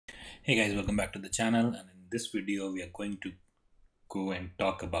Hey guys, welcome back to the channel, and in this video we are going to go and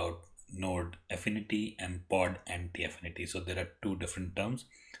talk about node affinity and pod anti-affinity. So there are two different terms.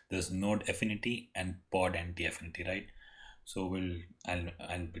 There's node affinity and pod anti-affinity, right? So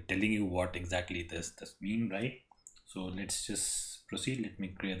I'll be telling you what exactly this mean, right? So let's just proceed. Let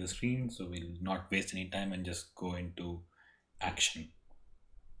me clear the screen so we'll not waste any time and just go into action.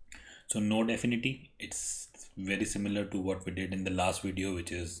 So node affinity, it's very similar to what we did in the last video, which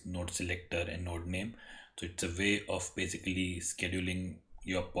is node selector and node name. So it's a way of basically scheduling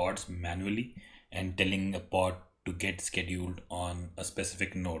your pods manually and telling a pod to get scheduled on a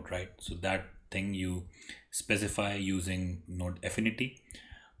specific node, right? So that thing you specify using node affinity.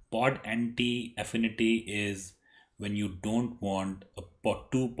 Pod anti-affinity is when you don't want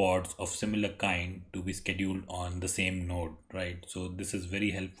two pods of similar kind to be scheduled on the same node, right? So this is very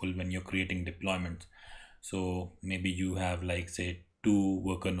helpful when you're creating deployments. So maybe you have like say two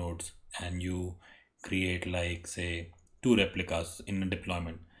worker nodes and you create like say two replicas in a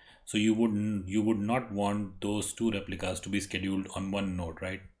deployment. So you would not want those two replicas to be scheduled on one node,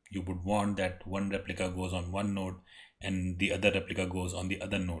 right? You would want that one replica goes on one node and the other replica goes on the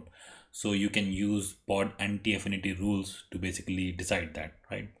other node. So you can use pod anti-affinity rules to basically decide that,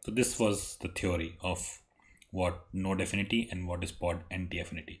 right? So this was the theory of what node affinity and what is pod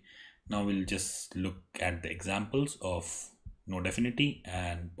anti-affinity. Now we'll just look at the examples of node affinity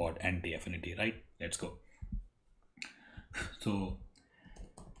and pod anti-affinity, right? Let's go. So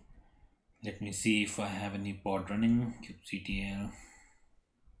let me see if I have any pod running. kubectl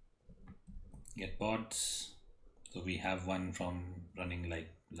get pods. So we have one from running like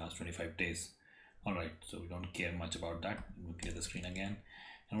last 25 days. All right, so we don't care much about that. We'll clear the screen again.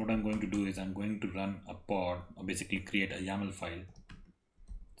 And what I'm going to do is I'm going to run a pod, or basically create a YAML file,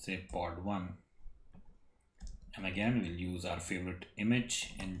 say pod1. And again, we'll use our favorite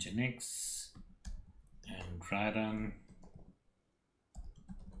image, nginx, and try run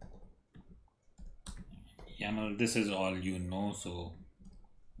YAML. This is all you know, so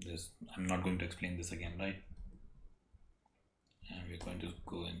I'm not going to explain this again, right? And we're going to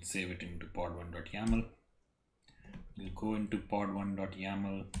go and save it into pod1.yaml. We'll go into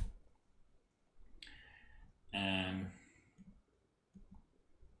pod1.yaml and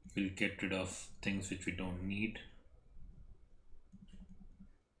we'll get rid of things which we don't need.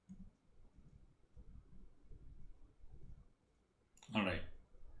 All right,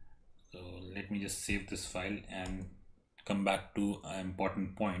 so let me just save this file and come back to an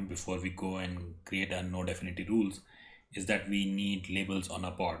important point before we go and create our node affinity rules, is that we need labels on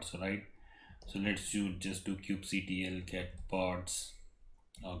our pods, right? So let's just do kubectl get pods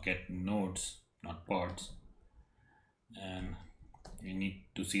or get nodes, not pods, and we need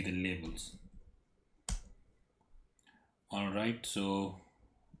to see the labels. All right, so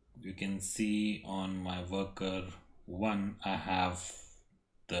you can see on my worker 1 I have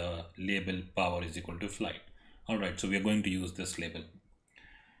the label power is equal to flight. All right, so we are going to use this label,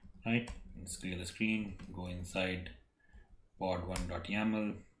 right? Let's clear the screen, go inside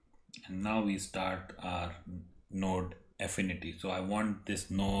pod1.yaml, and now we start our node affinity. So I want this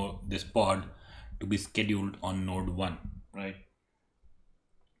pod to be scheduled on node 1, right?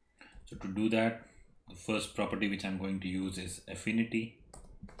 So to do that, the first property which I'm going to use is affinity.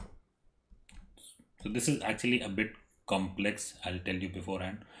 So this is actually a bit complex, I'll tell you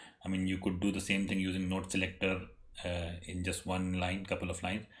beforehand. I mean, you could do the same thing using node selector in just one line, couple of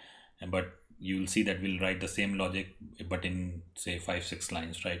lines, but you'll see that we'll write the same logic but in say 5-6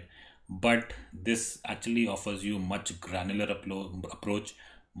 lines, right? But this actually offers you much granular approach,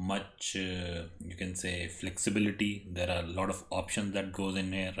 much you can say flexibility. There are a lot of options that goes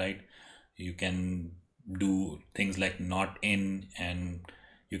in here, right? You can do things like not in, and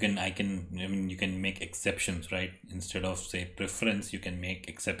I mean you can make exceptions, right? Instead of say preference, you can make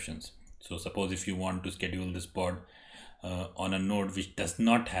exceptions. So suppose if you want to schedule this pod on a node which does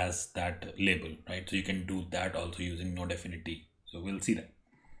not has that label, right? So you can do that also using node affinity. So we'll see that.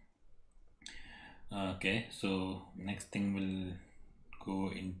 Okay, so next thing we'll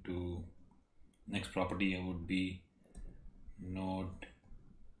go into, next property would be node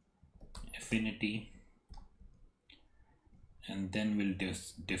affinity, and then we'll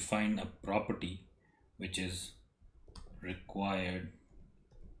define a property which is required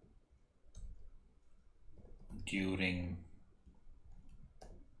during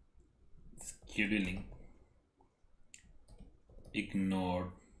scheduling, ignored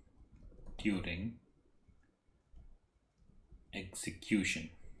during execution,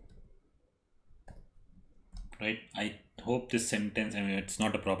 right? I hope this sentence, I mean, it's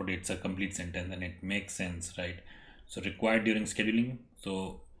not a property, it's a complete sentence and it makes sense, right? So required during scheduling.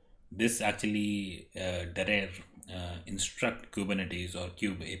 So this actually instruct Kubernetes or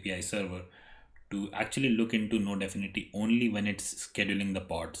Kube API server to actually look into node affinity only when it's scheduling the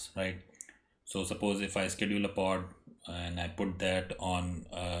pods, right? So suppose if I schedule a pod and I put that on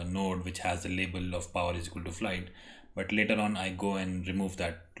a node which has the label of power is equal to flight, but later on I go and remove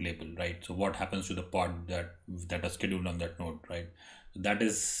that label, right? So what happens to the pod that are scheduled on that node, right? That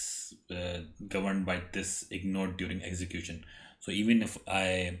is governed by this ignored during execution. So even if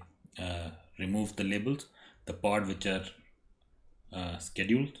I remove the labels, the pod which are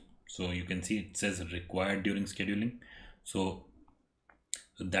scheduled, so you can see it says required during scheduling. So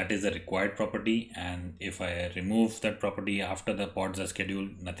that is a required property, and if I remove that property after the pods are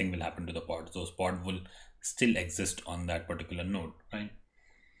scheduled, nothing will happen to the pods. Those pods will still exist on that particular node, right?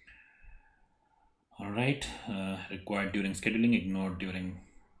 All right, required during scheduling, ignored during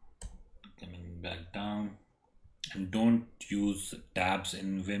coming back down. And don't use tabs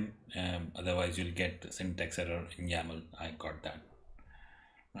in Vim, otherwise you'll get syntax error in YAML. I got that,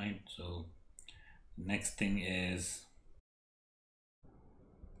 right? So next thing is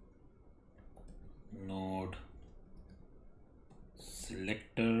node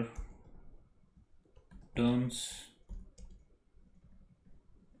selector terms,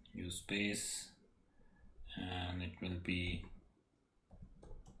 use space, and it will be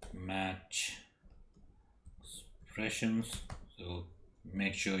match expressions. So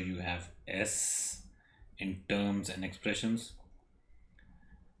make sure you have S in terms and expressions,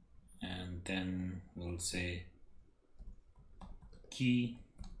 and then we'll say key.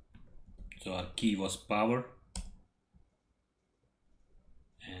 So our key was power,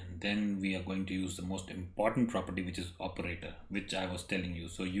 and then we are going to use the most important property, which is operator, which I was telling you.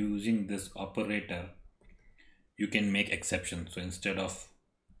 So using this operator you can make exceptions. So instead of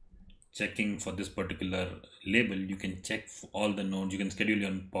checking for this particular label, you can check for all the nodes. You can schedule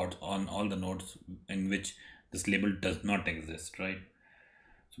your pods on all the nodes in which this label does not exist, right?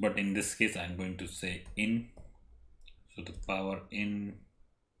 So, but in this case I'm going to say in. So the power in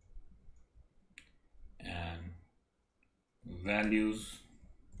and values,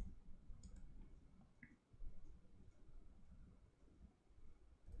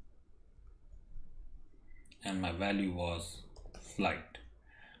 and my value was flight.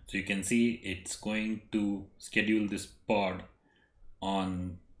 So you can see it's going to schedule this pod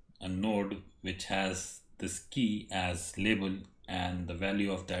on a node which has this key as label, and the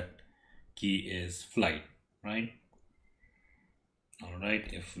value of that key is flight, right? All right,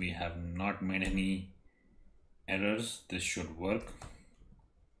 if we have not made any errors, this should work.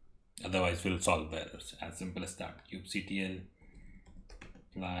 Otherwise we'll solve the errors, as simple as that. kubectl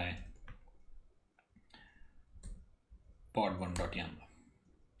apply pod1.yaml,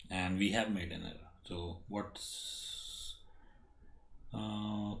 and we have made an error. So what's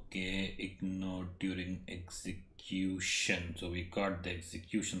okay, ignored during execution. So we got the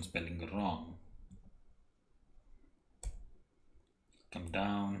execution spelling wrong. Come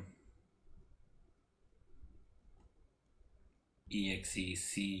down,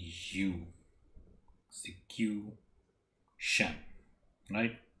 execu execution,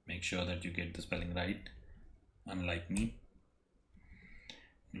 right? Make sure that you get the spelling right, unlike me.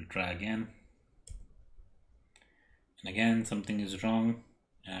 We'll try again, and again something is wrong,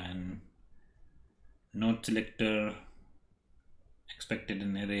 and node selector expected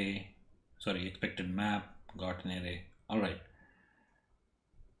an array, sorry, expected map got an array. All right,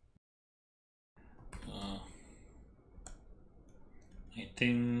 I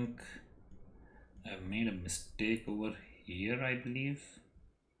think I've made a mistake over here, I believe,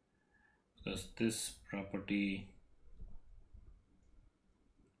 because this property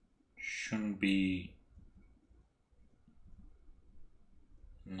shouldn't be.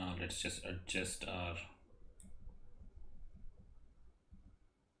 Now let's just adjust our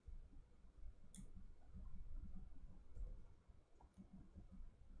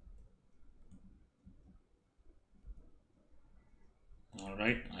all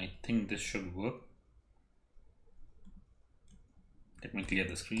right, I think this should work. Let me clear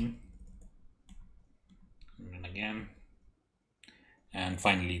the screen, and then again, and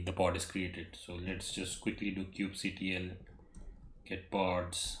finally the pod is created. So let's just quickly do kubectl get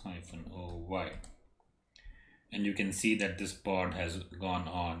pods -oy, and you can see that this pod has gone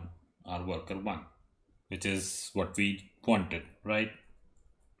on our worker one, which is what we wanted, right?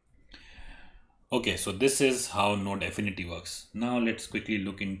 Okay, so this is how node affinity works. Now let's quickly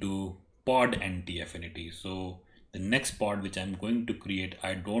look into pod anti-affinity. So the next pod which I'm going to create,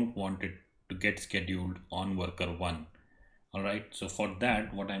 I don't want it to get scheduled on worker one. All right, so for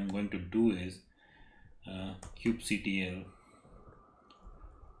that, what I'm going to do is kubectl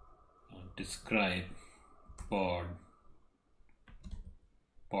describe pod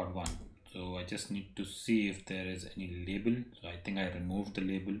 1. So I just need to see if there is any label. So I think I removed the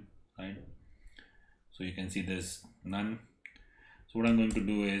label, right? So you can see there's none. So what I'm going to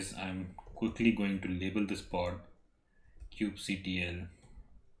do is I'm quickly going to label this pod kubectl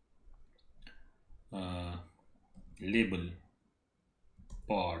label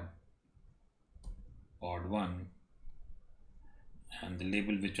pod 1, and the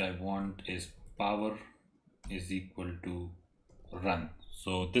label which I want is power is equal to run.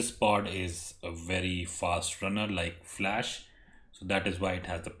 So this pod is a very fast runner like Flash, so that is why it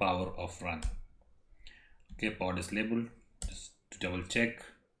has the power of run. Okay, pod is labeled. Just to double check,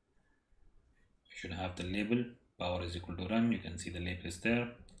 you should have the label power is equal to run. You can see the label is there.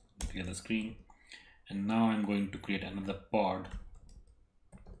 Clear the screen, and now I'm going to create another pod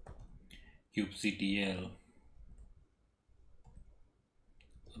kubectl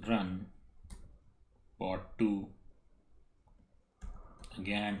run pod 2.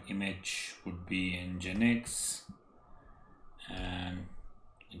 Again, image would be in Nginx, and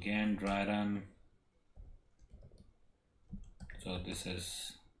again dry run. So this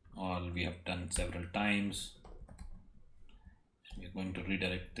is all we have done several times. We're going to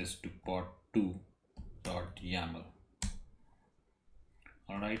redirect this to pod2.yaml.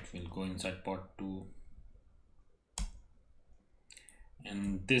 Alright, we'll go inside pod2.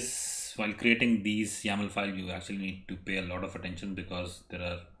 And this, while creating these YAML files, you actually need to pay a lot of attention because there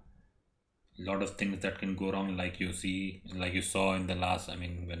are a lot of things that can go wrong, like you saw in the last,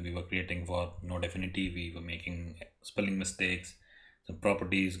 when we were creating for Node Affinity, we were making spelling mistakes, some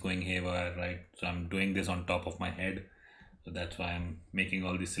properties going haywire, right? So I'm doing this on top of my head, so that's why I'm making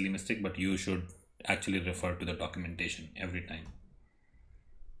all these silly mistakes, but you should actually refer to the documentation every time.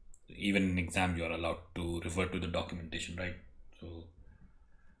 Even in exam, you are allowed to refer to the documentation, right? So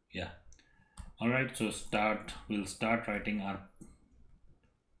yeah. All right, so we'll start writing our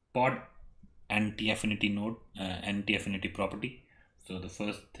pod anti-affinity node, anti-affinity property. So the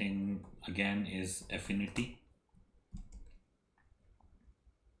first thing again is affinity,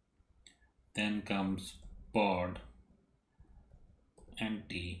 then comes pod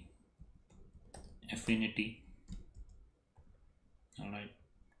anti-affinity. All right,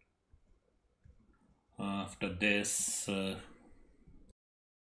 after this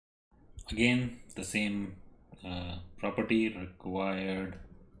again the same property required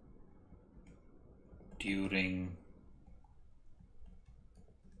during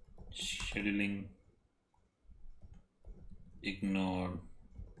scheduling, ignored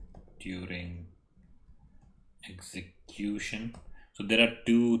during execution. So there are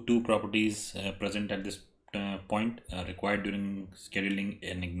two properties present at this point, required during scheduling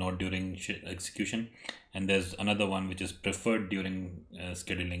and ignored during execution, and there's another one which is preferred during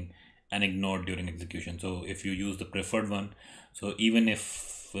scheduling and ignored during execution. So if you use the preferred one, so even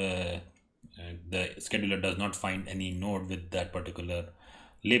if the scheduler does not find any node with that particular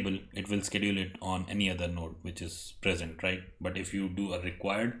label, it will schedule it on any other node which is present, right? But if you do a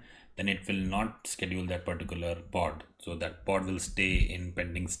required, then it will not schedule that particular pod, so that pod will stay in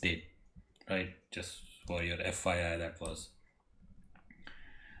pending state, right? Just for your FYI, that was.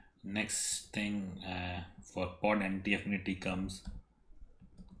 Next thing, for pod anti-affinity comes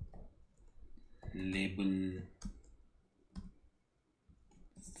label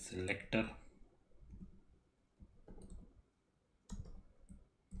selector,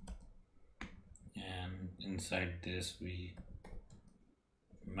 and inside this we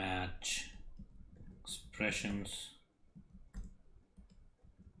match expressions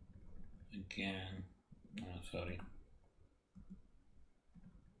again. Sorry,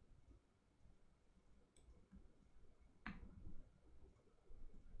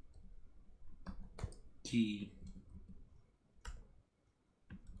 key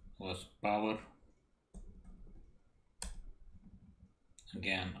was power,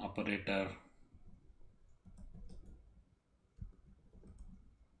 again operator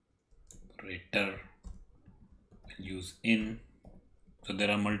will use in. So there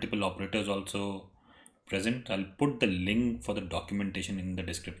are multiple operators also present. I'll put the link for the documentation in the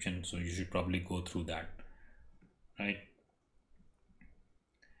description, so you should probably go through that, right?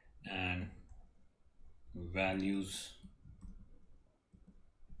 And values,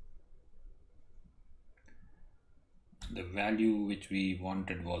 the value which we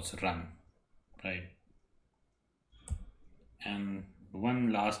wanted was run, right? And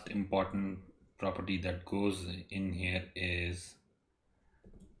one last important property that goes in here is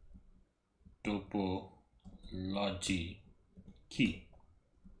topology key.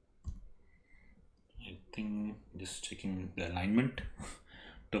 I think just checking the alignment.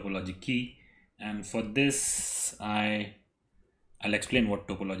 topology key, and for this I'll explain what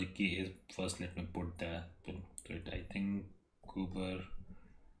topology key is. First, let me put the to it. I think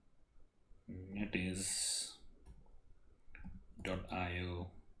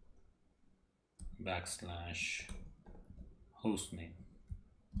Kubernetes.io / hostname.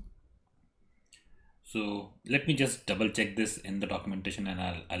 So let me just double check this in the documentation, and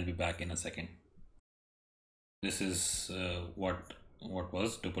I'll be back in a second. This is what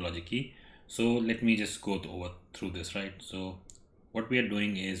was topology key. So let me just go through this, right? So what we are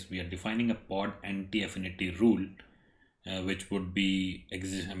doing is we are defining a pod anti-affinity rule, which would be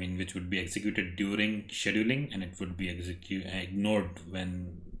executed during scheduling, and it would be ignored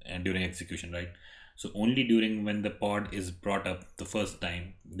when during execution, right? So only during when the pod is brought up the first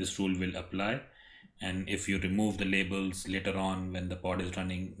time, this rule will apply. And if you remove the labels later on when the pod is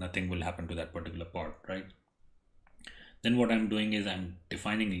running, nothing will happen to that particular pod, right? Then what I'm doing is I'm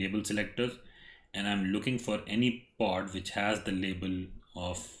defining label selectors, and I'm looking for any pod which has the label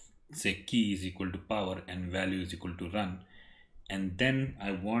of, say, key is equal to power and value is equal to run. And then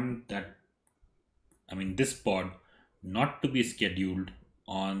I want this pod not to be scheduled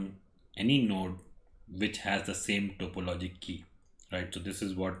on any node which has the same topology key, right? So this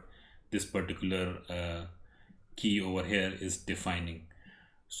is what this particular key over here is defining.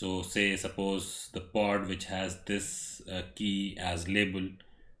 So suppose the pod which has this key as label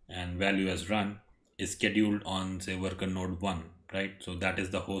and value as run is scheduled on, say, worker node 1, right? So that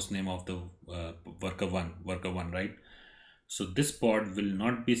is the host name of the worker 1, right? So this pod will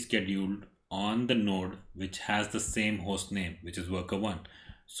not be scheduled on the node which has the same host name, which is worker 1.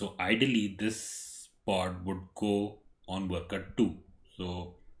 So ideally this pod would go on worker 2.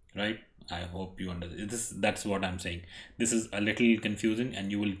 So, right, I hope you understand this. That's what I'm saying. This is a little confusing, and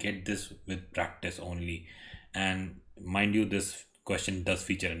you will get this with practice only. And mind you, this question does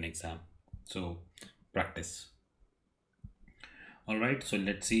feature an exam, so practice. All right, so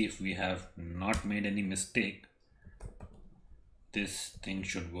let's see if we have not made any mistake. This thing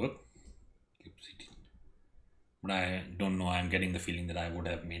should work, but I don't know. I'm getting the feeling that I would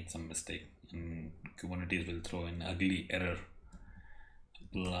have made some mistake, and Kubernetes will throw an ugly error.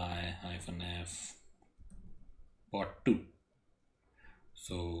 Apply -f pod 2.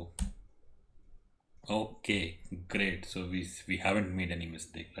 So okay, great. So we haven't made any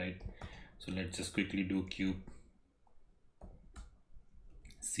mistake, right? So let's just quickly do kube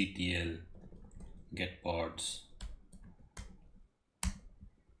ctl get pods.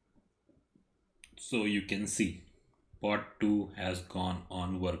 So you can see pod 2 has gone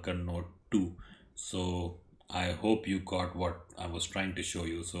on worker node 2. So I hope you got what I was trying to show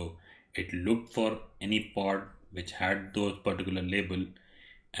you. So it looked for any pod which had those particular label,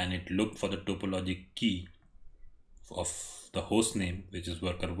 and it looked for the topology key of the host name, which is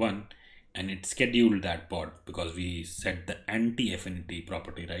worker 1, and it scheduled that pod because we set the anti-affinity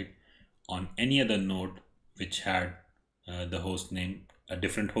property, right, on any other node which had the host name, a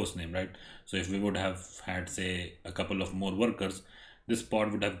different host name, right? So if we would have had, say, a couple of more workers, this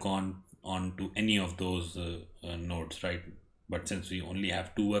pod would have gone on to any of those nodes, right? But since we only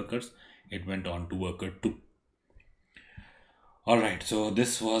have 2 workers, it went on to worker 2. All right, so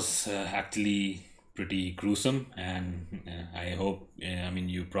this was actually pretty gruesome, and I hope,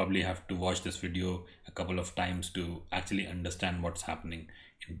 you probably have to watch this video a couple of times to actually understand what's happening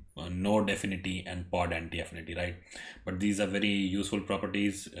in node affinity and pod anti-affinity, right? But these are very useful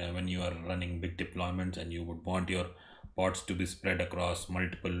properties when you are running big deployments and you would want your pods to be spread across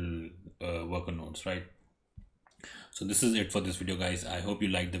multiple worker nodes, right? So this is it for this video, guys. I hope you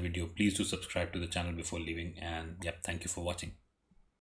liked the video. Please do subscribe to the channel before leaving, and yeah, thank you for watching.